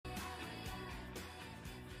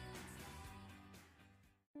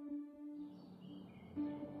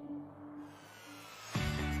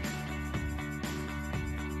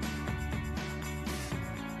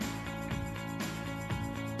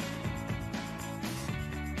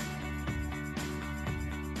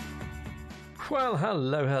Well,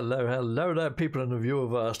 hello there, people in the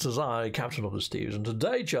viewerverse. As I, Captain of the Steves, and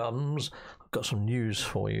today, chums, I've got some news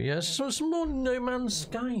for you. Yes, so some more No Man's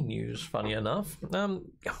Sky news. Funny enough,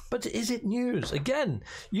 but is it news? Again,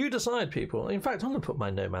 you decide, people. In fact, I'm going to put my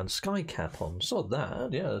No Man's Sky cap on. Sod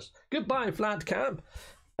that. Yes. Goodbye, flat cap.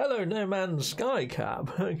 Hello, No Man's Sky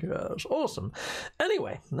cap. Yes, awesome.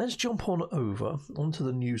 Anyway, let's jump on over onto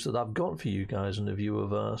the news that I've got for you guys in the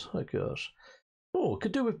viewerverse. I guess. Oh,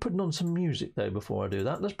 could do with putting on some music though before I do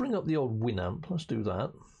that. Let's bring up the old Winamp. Let's do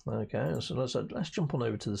that. Okay, so let's jump on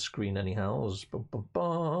over to the screen anyhow.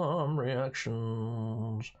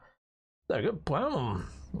 Reactions. There we go. Bam.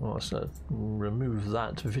 Oh, let's remove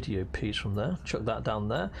that video piece from there. Chuck that down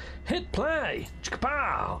there. Hit play.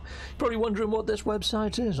 Chicka-pow. Probably wondering what this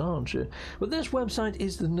website is, aren't you? Well, this website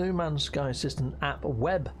is the No Man's Sky Assistant app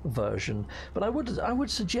web version, but I would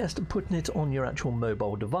suggest putting it on your actual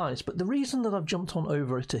mobile device. But the reason that I've jumped on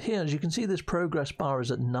over to here, as you can see, this progress bar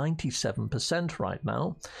is at 97% right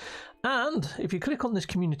now. And if you click on this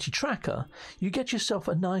community tracker, you get yourself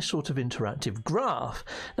a nice sort of interactive graph.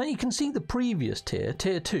 Now you can see the previous tier,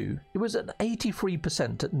 tier 2, it was at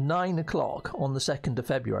 83% at 9 o'clock on the 2nd of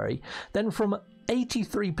February. Then from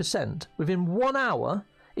 83%, within 1 hour,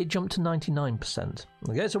 it jumped to 99%.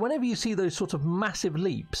 Okay, so whenever you see those sort of massive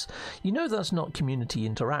leaps, you know that's not community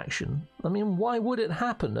interaction. I mean, why would it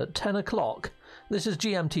happen at 10 o'clock? This is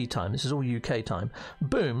GMT time, this is all UK time.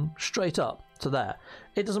 Boom, straight up to there.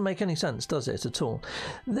 It doesn't make any sense, does it, at all?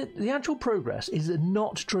 The actual progress is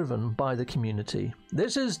not driven by the community.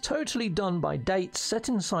 This is totally done by dates set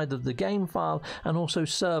inside of the game file and also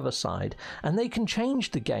server side. And they can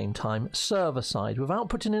change the game time server side without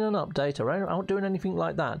putting in an update or without doing anything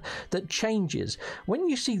like that, that changes. When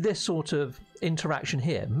you see this sort of interaction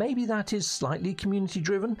here, maybe that is slightly community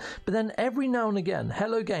driven, but then every now and again,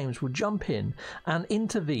 Hello Games will jump in and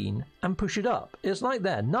intervene and push it up. It's like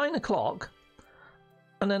there, 9 o'clock,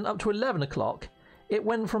 and then up to 11 o'clock, it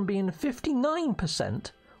went from being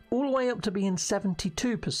 59% all the way up to being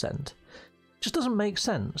 72%. Just doesn't make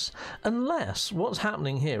sense. Unless what's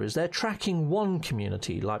happening here is they're tracking one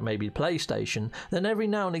community, like maybe PlayStation, then every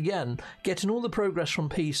now and again getting all the progress from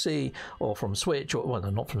PC or from Switch, or well,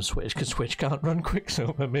 no, not from Switch, because Switch can't run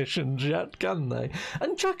Quicksilver missions yet, can they?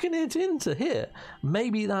 And chucking it into here.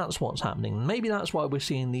 Maybe that's what's happening. Maybe that's why we're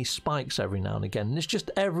seeing these spikes every now and again. And it's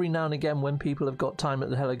just every now and again when people have got time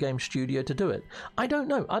at the Hello Games studio to do it. I don't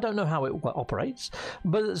know. I don't know how it operates.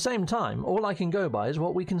 But at the same time, all I can go by is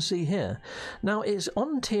what we can see here. Now it's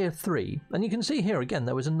on tier 3, and you can see here again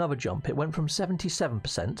there was another jump. It went from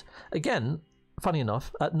 77%, again, funny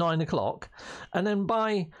enough, at 9 o'clock, and then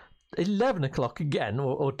by 11 o'clock again,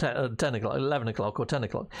 or 10 o'clock, 11 o'clock or 10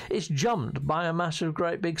 o'clock, it's jumped by a massive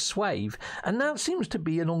great big swathe. And that seems to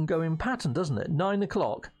be an ongoing pattern, doesn't it? 9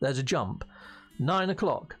 o'clock, there's a jump. 9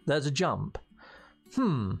 o'clock, there's a jump.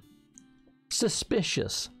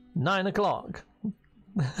 Suspicious. 9 o'clock.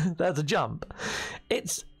 There's a jump.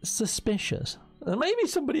 It's suspicious. And maybe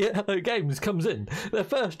somebody at Hello Games comes in, their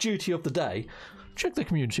first duty of the day, check the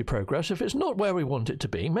community progress. If it's not where we want it to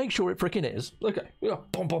be, make sure it frickin' is. Okay, yeah,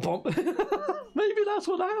 pom pom pom. Maybe that's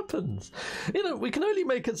what happens. You know, we can only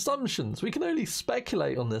make assumptions. We can only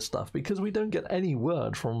speculate on this stuff because we don't get any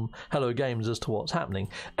word from Hello Games as to what's happening.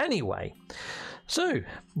 Anyway, so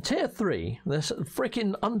tier 3, this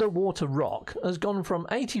freaking underwater rock, has gone from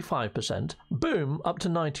 85%, boom, up to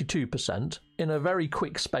 92% in a very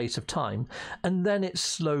quick space of time, and then it's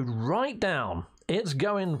slowed right down. It's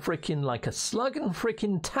going freaking like a slug and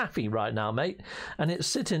freaking taffy right now, mate. And it's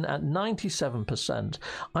sitting at 97%.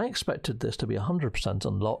 I expected this to be 100%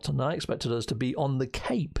 unlocked, and I expected us to be on the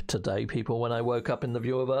Cape today, people, when I woke up in the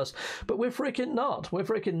viewerverse. But we're freaking not. We're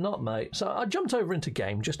freaking not, mate. So I jumped over into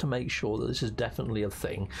game just to make sure that this is definitely a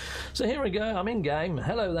thing. So here we go. I'm in game.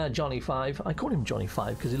 Hello there, Johnny 5. I call him Johnny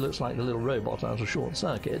 5 because he looks like the little robot out of Short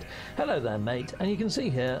Circuit. Hello there, mate. And you can see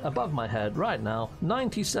here, above my head right now,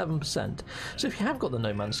 97%. So if you have got the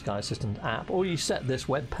No Man's Sky Assistant app, or you set this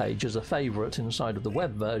web page as a favourite inside of the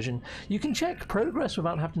web version, you can check progress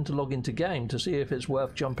without having to log into game to see if it's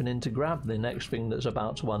worth jumping in to grab the next thing that's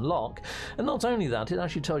about to unlock. And not only that, it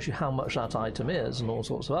actually tells you how much that item is and all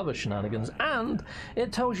sorts of other shenanigans, and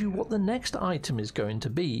it tells you what the next item is going to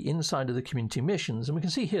be inside of the community missions. And we can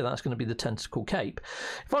see here that's going to be the Tentacle Cape.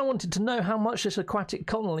 If I wanted to know how much this aquatic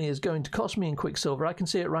colony is going to cost me in Quicksilver, I can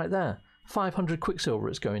see it right there. 500 Quicksilver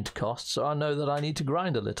it's going to cost, so I know that I need to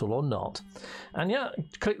grind a little or not. And yeah,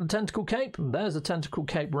 click the tentacle cape, and there's the tentacle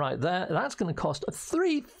cape right there. That's going to cost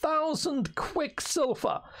 3,000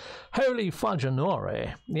 Quicksilver. Holy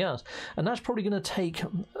fudgeonori. Yes, and that's probably going to take,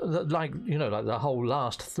 like the whole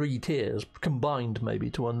last 3 tiers combined maybe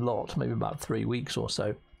to unlock, maybe about 3 weeks or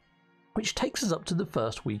so, which takes us up to the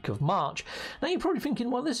first week of March. Now you're probably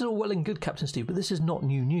thinking, well, this is all well and good, Captain Steve, but this is not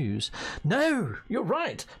new news. No, you're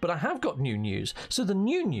right, but I have got new news. So the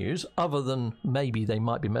new news, other than maybe they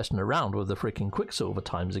might be messing around with the freaking Quicksilver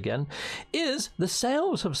times again, is the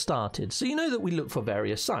sales have started. So you know that we look for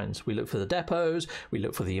various signs. We look for the depots, we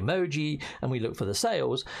look for the emoji, and we look for the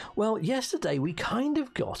sales. Well, yesterday we kind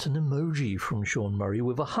of got an emoji from Sean Murray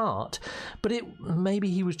with a heart, but maybe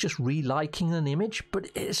he was just reliking an image, but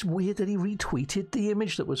it's weird that he retweeted the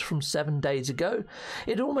image that was from 7 days ago.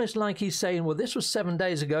 It's almost like he's saying, well, this was 7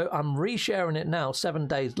 days ago, I'm resharing it now 7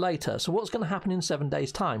 days later, so what's going to happen in 7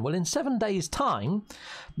 days time? Well, in 7 days time,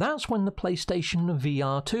 that's when the PlayStation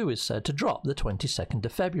VR 2 is said to drop, the 22nd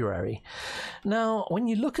of February. Now, when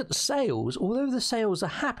you look at the sales, although the sales are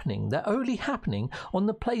happening, they're only happening on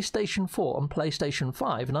the PlayStation 4 and PlayStation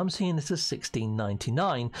 5, and I'm seeing it as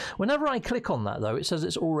 $16.99. Whenever I click on that, though, it says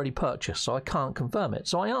it's already purchased, so I can't confirm it.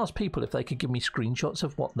 So I asked people if they could give me screenshots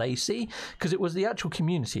of what they see, because it was the actual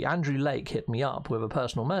community. Andrew Lake hit me up with a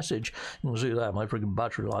personal message. You can see there, my freaking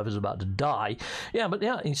battery life is about to die. Yeah, but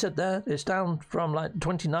yeah, he said there it's down from like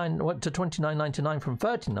 $29 to $29.99 from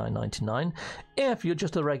 $39.99 if you're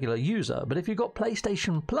just a regular user. But if you've got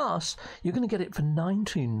PlayStation Plus, you're going to get it for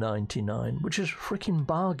 $19.99, which is freaking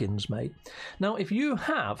bargains, mate. Now, if you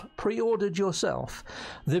have pre-ordered yourself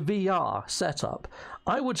the VR setup,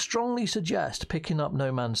 I would strongly suggest picking up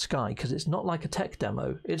No Man's Sky, because it's not like a tech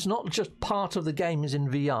demo. It's not just part of the game is in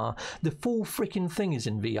VR. The full freaking thing is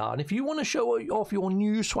in VR. And if you want to show off your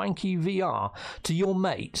new swanky VR to your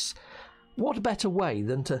mates, what better way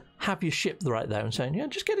than to have your ship right there and saying, yeah,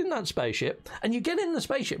 just get in that spaceship. And you get in the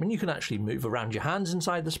spaceship and you can actually move around your hands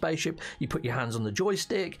inside the spaceship. You put your hands on the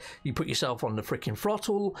joystick, you put yourself on the freaking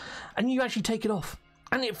throttle, and you actually take it off.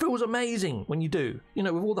 And it feels amazing when you do. You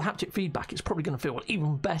know, with all the haptic feedback, it's probably going to feel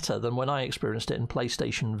even better than when I experienced it in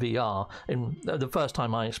PlayStation VR. The first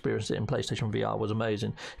time I experienced it in PlayStation VR was amazing.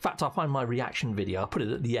 In fact, I'll find my reaction video. I'll put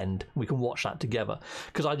it at the end. We can watch that together,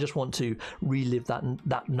 because I just want to relive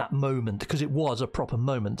that moment, because it was a proper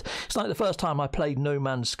moment. It's like the first time I played No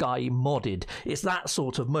Man's Sky modded. It's that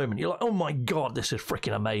sort of moment. You're like, oh my God, this is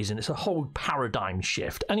freaking amazing. It's a whole paradigm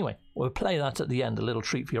shift. Anyway, we'll play that at the end. A little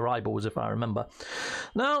treat for your eyeballs, if I remember.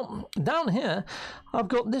 Now, down here, I've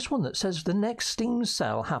got this one that says the next Steam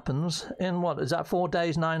sale happens in, what, is that 4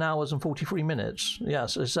 days, 9 hours and 43 minutes?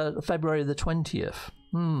 Yes, it's February the 20th.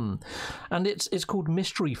 And it's called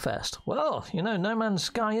Mystery Fest. Well, you know, No Man's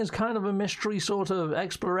Sky is kind of a mystery sort of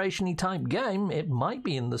exploration-y type game. It might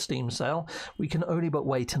be in the Steam sale. We can only but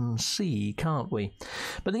wait and see, can't we?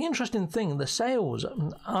 But the interesting thing, the sales,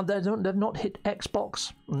 they've not hit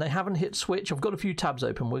Xbox, and they haven't hit Switch. I've got a few tabs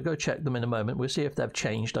open. We'll go check them in a moment. We'll see if they've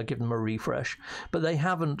changed. I'll give them a refresh. But they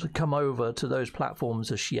haven't come over to those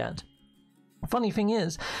platforms as yet. Funny thing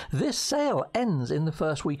is, this sale ends in the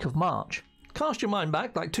first week of March. Cast your mind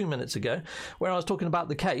back like 2 minutes ago, where I was talking about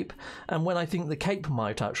the cape, and when I think the cape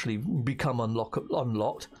might actually become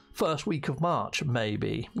unlocked. First week of March,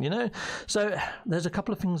 maybe, you know? So there's a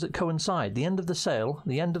couple of things that coincide. The end of the sale,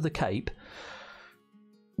 the end of the cape.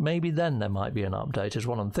 Maybe then there might be an update, is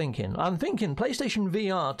what I'm thinking. I'm thinking PlayStation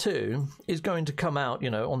VR 2 is going to come out, you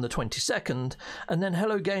know, on the 22nd, and then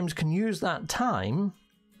Hello Games can use that time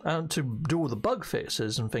to do all the bug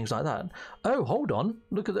fixes and things like that. Oh, hold on.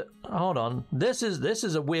 Look at it. Hold on. This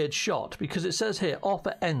is a weird shot, because it says here,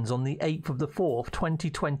 offer ends on the 8th of the 4th,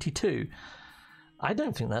 2022. I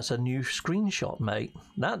don't think that's a new screenshot, mate.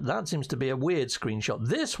 That seems to be a weird screenshot.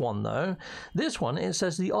 This one, though, it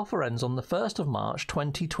says the offer ends on the 1st of March,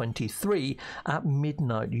 2023 at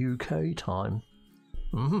midnight UK time.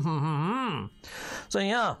 So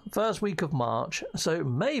yeah, first week of March. So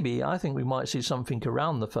maybe I think we might see something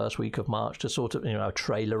around the first week of March to sort of, you know, a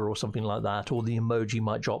trailer or something like that, or the emoji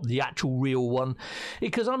might drop, the actual real one.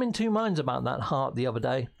 Because I'm in two minds about that heart the other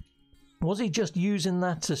day. Was he just using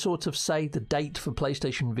that to sort of say the date for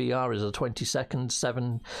PlayStation VR is the 22nd,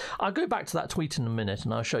 7? I'll go back to that tweet in a minute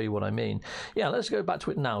and I'll show you what I mean. Yeah, let's go back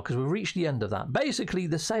to it now, because we've reached the end of that. Basically,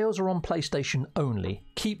 the sales are on PlayStation only.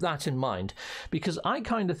 Keep that in mind, because I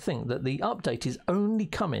kind of think that the update is only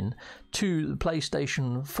coming to the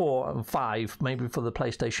PlayStation 4 and 5, maybe for the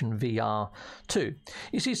PlayStation VR 2.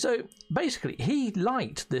 You see, so basically he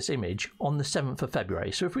liked this image on the 7th of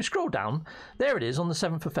February. So if we scroll down, there it is on the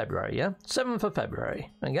 7th of February, yeah? 7th of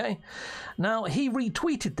February, okay? Now, he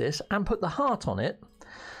retweeted this and put the heart on it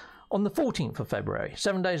on the 14th of February,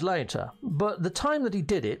 7 days later. But the time that he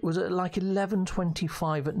did it was at like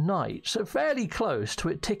 11:25 at night, so fairly close to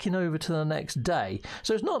it ticking over to the next day.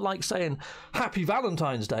 So it's not like saying Happy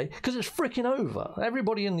Valentine's Day, because it's freaking over.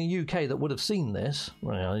 Everybody in the UK that would have seen this,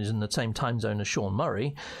 well, he's in the same time zone as Sean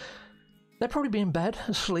Murray, they'd probably be in bed,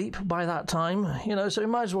 asleep by that time, you know, so it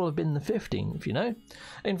might as well have been the 15th, you know.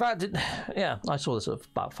 In fact, yeah, I saw this at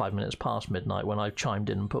about 5 minutes past midnight when I chimed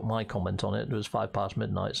in and put my comment on it. It was 5 past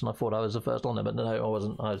midnight, and I thought I was the first on it, but no, I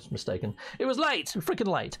wasn't. I was mistaken. It was late, freaking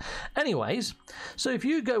late. Anyways, so if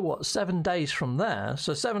you go, what, 7 days from there,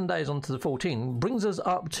 so 7 days onto the 14th, brings us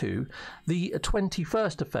up to the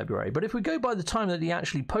 21st of February. But if we go by the time that he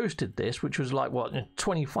actually posted this, which was like, what,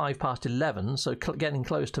 25 past 11, so getting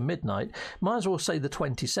close to midnight, might as well say the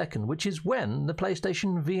 22nd, which is when the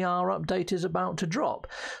PlayStation VR update is about to drop.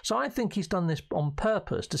 So I think he's done this on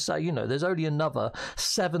purpose to say, you know, there's only another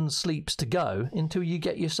 7 sleeps to go until you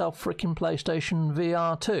get yourself frickin' PlayStation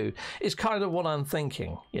VR 2. It's kind of what I'm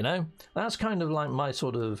thinking, you know? That's kind of like my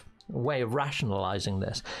sort of way of rationalizing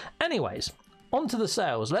this. Anyways, on to the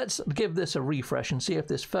sales. Let's give this a refresh and see if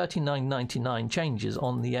this $39.99 changes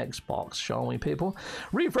on the Xbox, shall we, people?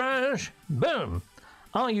 Refresh! Boom!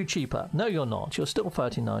 Are you cheaper? No, you're not. You're still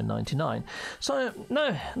 $39.99. So,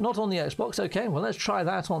 no, not on the Xbox. Okay, well, let's try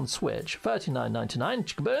that on Switch.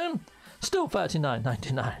 $39.99. Boom. Still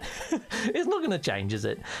 $39.99. It's not going to change, is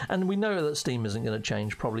it? And we know that Steam isn't going to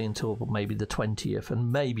change probably until maybe the 20th,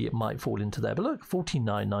 and maybe it might fall into there. But look,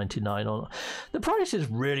 $49.99 on. The prices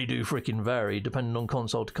really do freaking vary depending on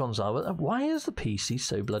console to console. But why is the PC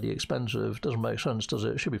so bloody expensive? Doesn't make sense, does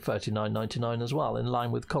it? It should be $39.99 as well, in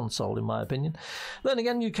line with console, in my opinion. Then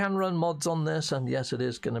again, you can run mods on this, and yes, it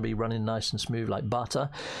is going to be running nice and smooth like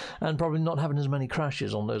butter, and probably not having as many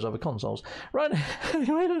crashes on those other consoles. Right,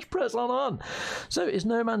 anyway, let's press on. So is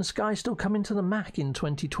No Man's Sky still coming to the Mac in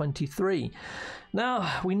 2023?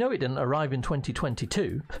 Now, we know it didn't arrive in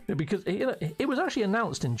 2022 because it was actually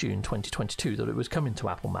announced in June 2022 that it was coming to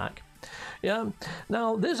Apple Mac. Yeah.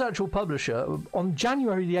 Now, this actual publisher on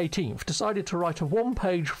January the 18th decided to write a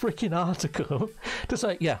one-page freaking article to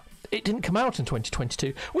say, yeah, it didn't come out in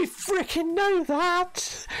 2022. We freaking know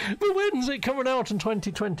that! But when's it coming out in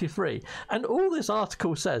 2023? And all this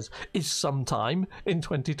article says is sometime in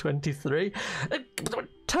 2023.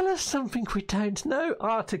 Tell us something we don't know,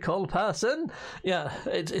 article person. Yeah,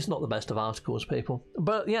 it's not the best of articles, people.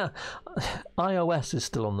 But yeah, iOS is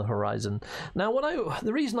still on the horizon. Now,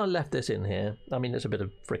 the reason I left this in here, I mean, it's a bit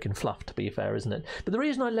of freaking fluff to be fair, isn't it? But the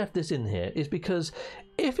reason I left this in here is because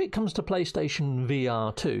if it comes to PlayStation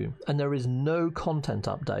VR 2 and there is no content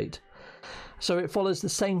update, so it follows the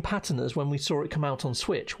same pattern as when we saw it come out on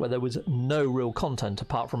Switch, where there was no real content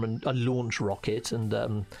apart from a launch rocket,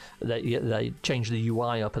 and they changed the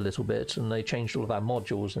UI up a little bit, and they changed all of our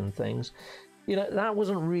modules and things. You know, that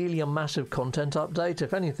wasn't really a massive content update.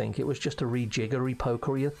 If anything, it was just a rejiggery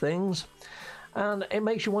pokery of things. And it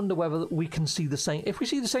makes you wonder whether we can see the same. If we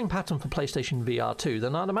see the same pattern for PlayStation VR 2,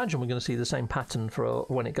 then I'd imagine we're going to see the same pattern for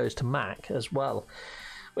when it goes to Mac as well.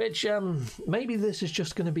 Which, maybe this is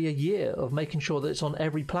just going to be a year of making sure that it's on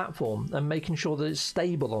every platform and making sure that it's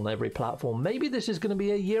stable on every platform. Maybe this is going to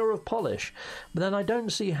be a year of polish, but then I don't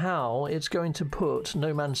see how it's going to put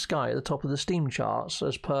No Man's Sky at the top of the Steam charts,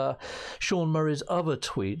 as per Sean Murray's other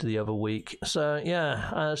tweet the other week. So,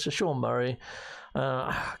 yeah, so Sean Murray...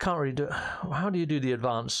 can't really do. How do you do the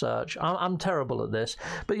advanced search? I'm terrible at this.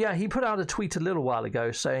 But yeah, he put out a tweet a little while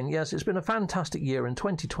ago saying, yes, it's been a fantastic year in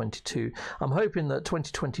 2022. I'm hoping that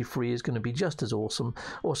 2023 is going to be just as awesome,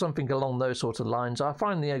 or something along those sort of lines. I'll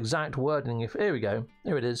find the exact wording. Here we go.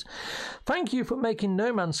 Here it is. Thank you for making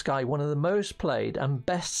No Man's Sky one of the most played and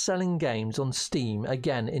best-selling games on Steam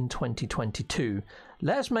again in 2022.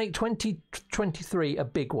 Let's make 2023 a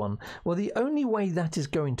big one. Well, the only way that is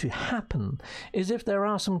going to happen is if there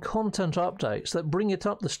are some content updates that bring it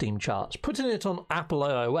up the Steam charts. Putting it on Apple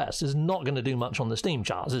iOS is not going to do much on the Steam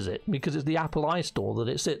charts, is it? Because it's the Apple iStore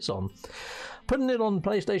that it sits on. Putting it on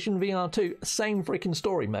PlayStation VR 2, same freaking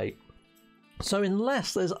story, mate. So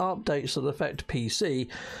unless there's updates that affect PC,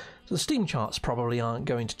 the Steam charts probably aren't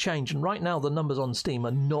going to change, and right now the numbers on Steam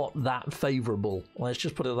are not that favourable. Let's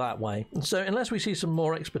just put it that way. So unless we see some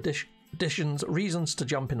more additions, reasons to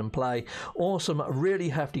jump in and play, or some really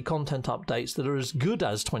hefty content updates that are as good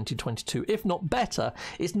as 2022, if not better.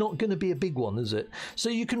 It's not going to be a big one, is it? So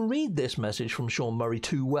you can read this message from Sean Murray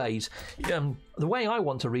two ways. The way I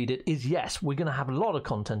want to read it is, yes, we're going to have a lot of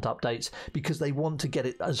content updates because they want to get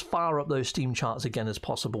it as far up those Steam charts again as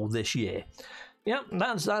possible this year. Yeah,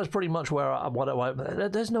 that's pretty much where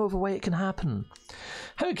there's no other way it can happen.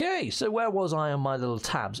 Okay, so where was I on my little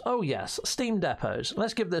tabs? Oh yes, Steam depots.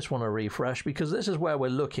 Let's give this one a refresh because this is where we're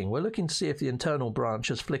looking. We're looking to see if the internal branch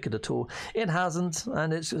has flickered at all. It hasn't,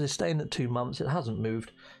 and it's staying at 2 months. It hasn't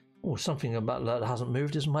moved. Oh, something about that hasn't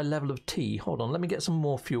moved is my level of tea. Hold on, let me get some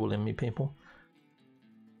more fuel in me, people.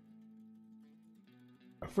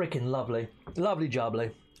 Freaking lovely. Lovely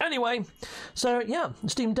jubbly. Anyway, so yeah,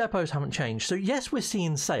 Steam depots haven't changed. So yes, we're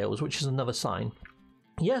seeing sales, which is another sign.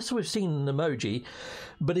 Yes, we've seen an emoji,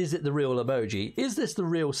 but is it the real emoji? Is this the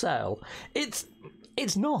real sale? It's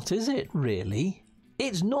not, is it, really?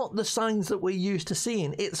 It's not the signs that we're used to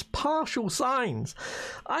seeing. It's partial signs.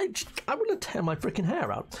 I want to tear my freaking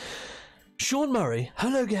hair out. Sean Murray,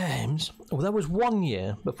 Hello Games. Well, there was 1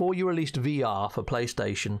 year before you released VR for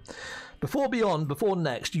PlayStation. Before Beyond, before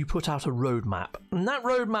Next, you put out a roadmap. And that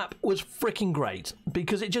roadmap was freaking great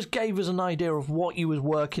because it just gave us an idea of what you was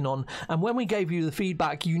working on. And when we gave you the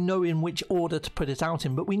feedback, you know in which order to put it out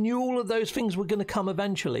in. But we knew all of those things were going to come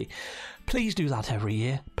eventually. Please do that every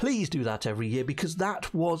year. Please do that every year because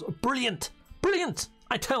that was brilliant. Brilliant!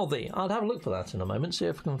 I tell thee. I'll have a look for that in a moment, see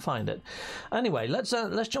if I can find it. Anyway, let's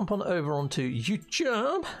jump on over onto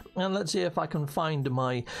YouTube and let's see if I can find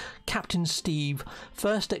my Captain Steve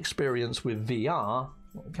first experience with VR.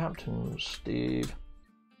 Captain Steve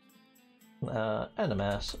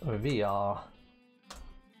NMS VR.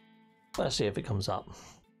 Let's see if it comes up.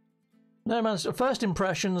 No man's first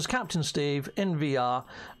impressions, Captain Steve in VR.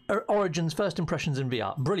 Origins, first impressions in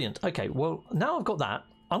VR. Brilliant. Okay, well, now I've got that.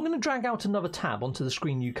 I'm going to drag out another tab onto the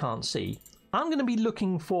screen you can't see. I'm going to be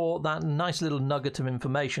looking for that nice little nugget of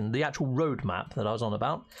information, the actual roadmap that I was on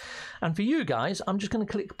about. And for you guys, I'm just going to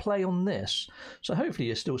click play on this. So hopefully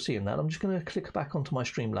you're still seeing that. I'm just going to click back onto my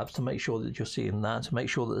Streamlabs to make sure that you're seeing that, to make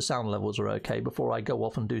sure that the sound levels are okay before I go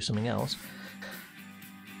off and do something else.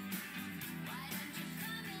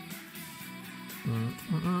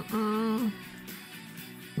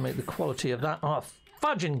 Make the quality of that. Oh,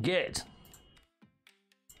 fudging git!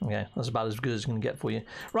 Okay, that's about as good as it's going to get for you.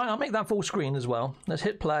 Right, I'll make that full screen as well. Let's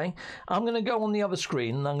hit play. I'm going to go on the other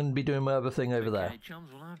screen and I'm going to be doing my other thing over there.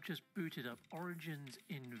 Chums, well, I've just booted up Origins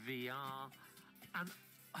in VR and,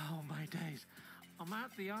 oh my days, I'm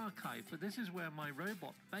at the archive, but this is where my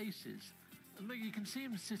robot face is. And look, you can see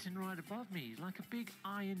him sitting right above me. He's like a big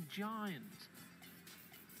iron giant.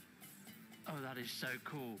 Oh, that is so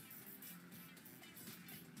cool.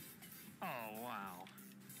 Oh, wow.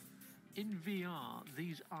 In VR,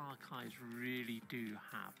 these archives really do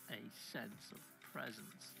have a sense of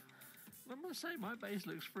presence. I must say, my base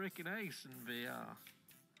looks freaking ace in VR.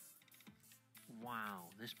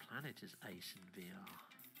 Wow, this planet is ace in VR.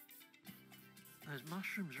 Those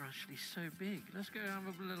mushrooms are actually so big. Let's go have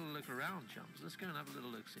a little look around, chums. Let's go and have a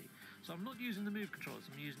little look-see. So I'm not using the move controllers,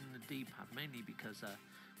 I'm using the D-pad, mainly because,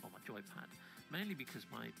 or my joypad, mainly because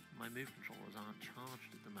my move controllers aren't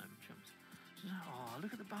charged at the moment, chums. Oh,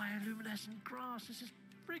 look at the bioluminescent grass. This is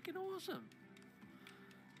freaking awesome.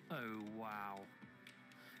 Oh, wow.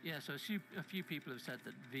 Yeah, so a few people have said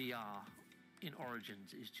that VR in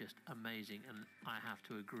Origins is just amazing, and I have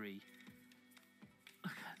to agree.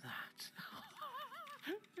 Look at that.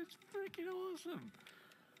 It's freaking awesome.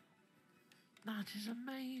 That is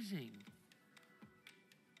amazing.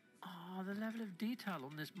 Oh, the level of detail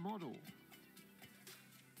on this model.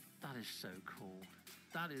 That is so cool.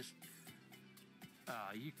 That is...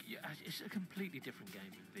 it's a completely different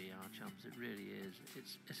game in VR, chums. It really is.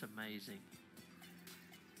 It's amazing.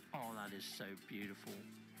 Oh, that is so beautiful.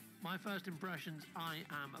 My first impressions, I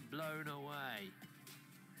am blown away.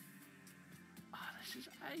 Oh, this is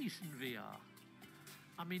ace in VR.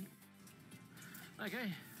 I mean,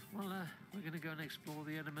 okay, well, we're going to go and explore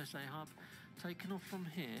the NMS hub. Taking off from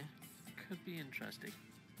here could be interesting.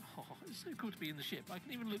 Oh, it's so cool to be in the ship. I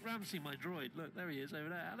can even look around and see my droid. Look, there he is over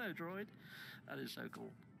there. Hello, droid. That is so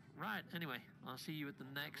cool. Right, anyway, I'll see you at the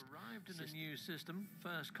next. Arrived in a new system.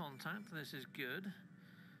 First contact. This is good.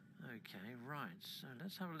 Okay, right. So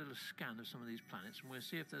let's have a little scan of some of these planets, and we'll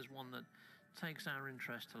see if there's one that takes our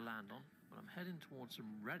interest to land on. But I'm heading towards some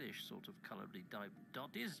reddish sort of colourably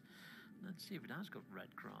dotties. Let's see if it has got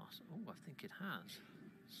red grass. Oh, I think it has.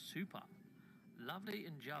 Super. Lovely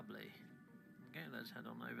and jubbly. Okay, let's head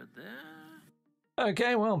on over there.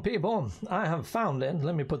 Okay, well, people, I have found it.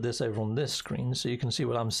 Let me put this over on this screen so you can see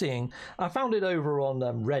what I'm seeing. I found it over on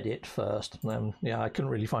Reddit first. Yeah, I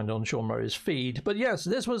couldn't really find it on Sean Murray's feed. But yes,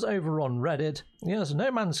 this was over on Reddit. Yes,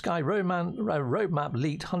 No Man's Sky roadmap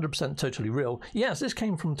leaked, 100% totally real. Yes, this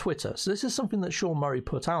came from Twitter. So this is something that Sean Murray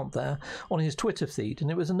put out there on his Twitter feed.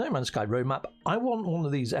 And it was a No Man's Sky roadmap. I want one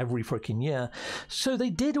of these every freaking year. So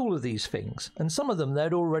they did all of these things. And some of them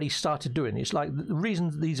they'd already started doing. It's like the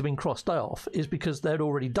reason that these have been crossed off is because they'd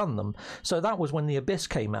already done them. So that was when the Abyss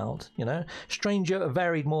came out, you know. Stranger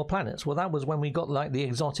varied more planets. Well, that was when we got like the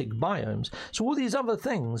exotic biomes. So all these other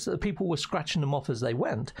things that people were scratching them off as they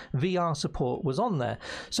went, VR support was on there.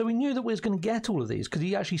 So we knew that we was going to get all of these because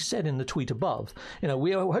he actually said in the tweet above, you know,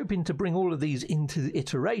 we are hoping to bring all of these into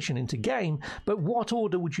iteration, into game, but what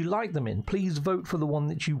order would you like them in? Please vote for the one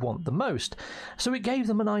that you want the most. So it gave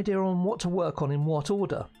them an idea on what to work on in what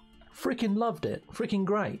order. Freaking loved it. Freaking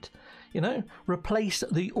great. You know, replace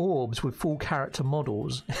the orbs with full character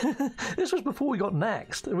models. This was before we got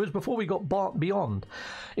Next. It was before we got Beyond.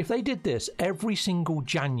 If they did this every single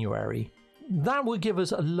January, that would give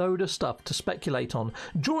us a load of stuff to speculate on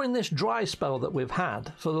during this dry spell that we've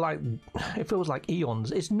had for like, it feels like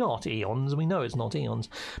eons. It's not eons, we know it's not eons,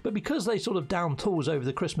 but because they sort of down tools over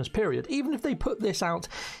the Christmas period, even if they put this out,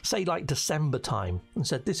 say like December time, and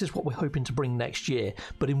said this is what we're hoping to bring next year,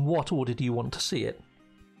 but in what order do you want to see it?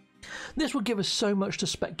 This would give us so much to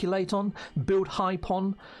speculate on, build hype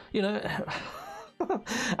on, you know,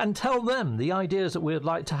 and tell them the ideas that we'd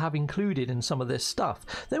like to have included in some of this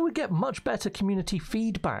stuff. They would get much better community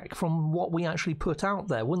feedback from what we actually put out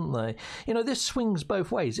there, wouldn't they? You know, this swings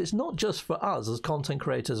both ways. It's not just for us as content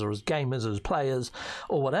creators or as gamers, as players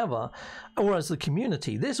or whatever, or as the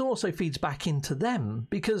community. This also feeds back into them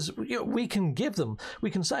because, you know, we can give them,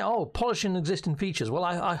 we can say, oh, polishing existing features. Well,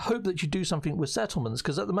 I hope that you do something with settlements,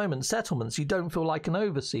 because at the moment, settlements, you don't feel like an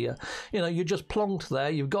overseer. You know, you're just plonked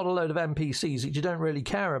there. You've got a load of NPCs that you don't really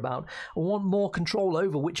care about. I want more control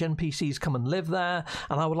over which NPCs come and live there,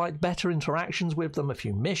 and I would like better interactions with them, a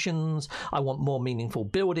few missions. I want more meaningful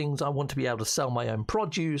buildings. I want to be able to sell my own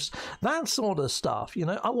produce, that sort of stuff. You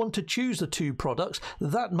know, I want to choose the 2 products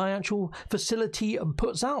that my actual facility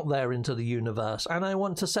puts out there into the universe, and I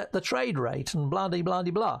want to set the trade rate and blah de blah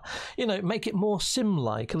de blah. You know, make it more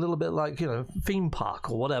sim-like, a little bit like, you know, theme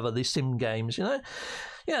park or whatever, these sim games, you know.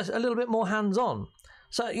 Yes, a little bit more hands-on.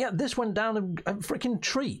 So, yeah, this went down a freaking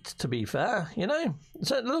treat, to be fair, you know?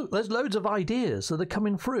 So, look, there's loads of ideas that are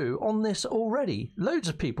coming through on this already. Loads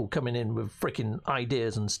of people coming in with freaking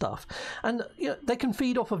ideas and stuff. And, you know, they can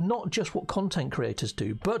feed off of not just what content creators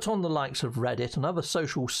do, but on the likes of Reddit and other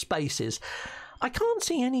social spaces. I can't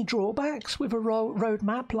see any drawbacks with a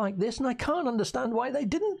roadmap like this, and I can't understand why they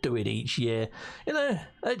didn't do it each year. You know,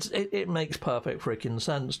 it makes perfect freaking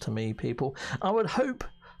sense to me, people. I would hope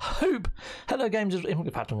Hello Games is, in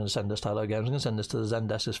fact I'm going to send this to Hello Games, I'm going to send this to the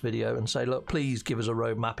Zendesis video and say, look, please give us a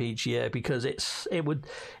roadmap each year, because it would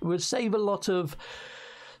save a lot of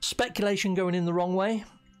speculation going in the wrong way.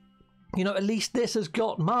 You know, at least this has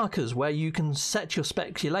got markers where you can set your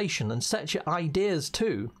speculation and set your ideas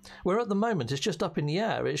too. Where at the moment it's just up in the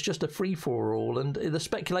air, it's just a free-for-all, and the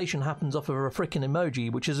speculation happens off of a frickin'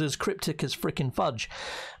 emoji, which is as cryptic as frickin' fudge.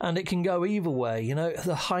 And it can go either way, you know,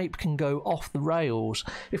 the hype can go off the rails.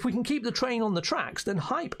 If we can keep the train on the tracks, then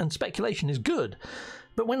hype and speculation is good.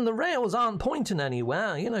 But when the rails aren't pointing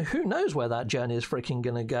anywhere, you know, who knows where that journey is freaking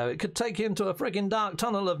going to go. It could take you into a freaking dark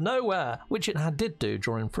tunnel of nowhere, which it did do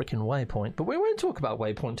during freaking Waypoint. But we won't talk about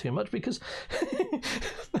Waypoint too much because...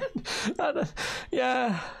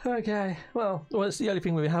 yeah, okay. Well, it's the only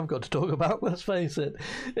thing we have got to talk about, let's face it.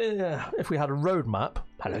 Yeah, if we had a roadmap...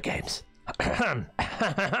 Hello, games.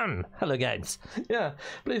 Hello Games. Yeah,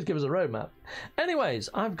 please give us a roadmap. Anyways,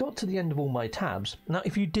 I've got to the end of all my tabs. Now,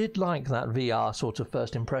 if you did like that VR sort of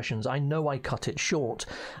first impressions, I know I cut it short,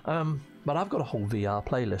 but I've got a whole VR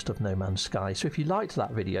playlist of No Man's Sky, so if you liked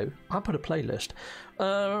that video, I put a playlist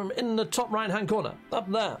in the top right hand corner, up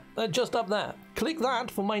there, just up there. Click that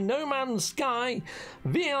for my No Man's Sky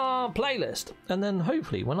VR playlist, and then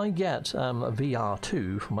hopefully when I get a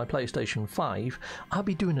VR2 for my PlayStation 5, I'll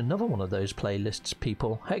be doing another one of those playlists,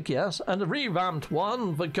 people. Heck yes, and a revamped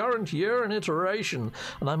one for current year and iteration,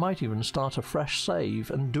 and I might even start a fresh save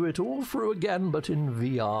and do it all through again, but in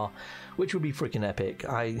VR, which would be freaking epic.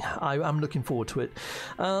 I'm I'm looking forward to it.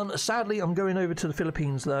 Sadly, I'm going over to the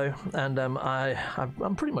Philippines though, and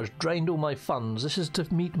I'm pretty much drained all my funds. This is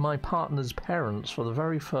to meet my partner's parents for the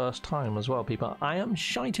very first time as well, people. I am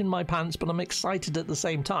shite in my pants, but I'm excited at the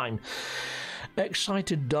same time.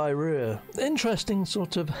 Excited diarrhea. Interesting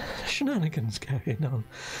sort of shenanigans going on.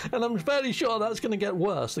 And I'm fairly sure that's going to get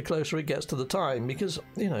worse the closer it gets to the time, because,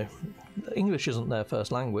 you know, English isn't their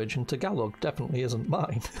first language and Tagalog definitely isn't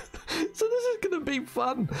mine. So this is going to be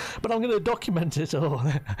fun, but I'm going to document it all.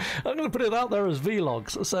 I'm going to put it out there as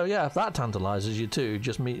vlogs. So yeah, if that tantalizes you too,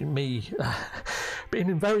 just me being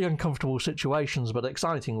in very uncomfortable situations but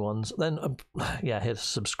exciting ones, then yeah, hit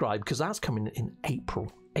subscribe, because that's coming in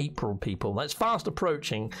April, people. That's fast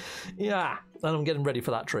approaching. Yeah, and I'm getting ready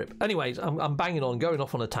for that trip. Anyways, I'm banging on, going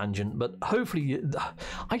off on a tangent, but hopefully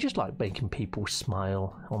I just like making people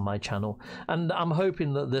smile on my channel, and I'm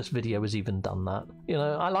hoping that this video has even done that. You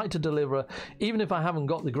know, I like to deliver, even if I haven't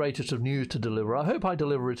got the greatest of news to deliver, I hope I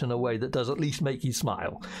deliver it in a way that does at least make you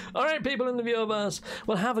smile. All right, people in the viewerverse,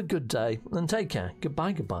 well, have a good day and take care.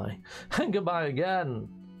 Goodbye, and goodbye again.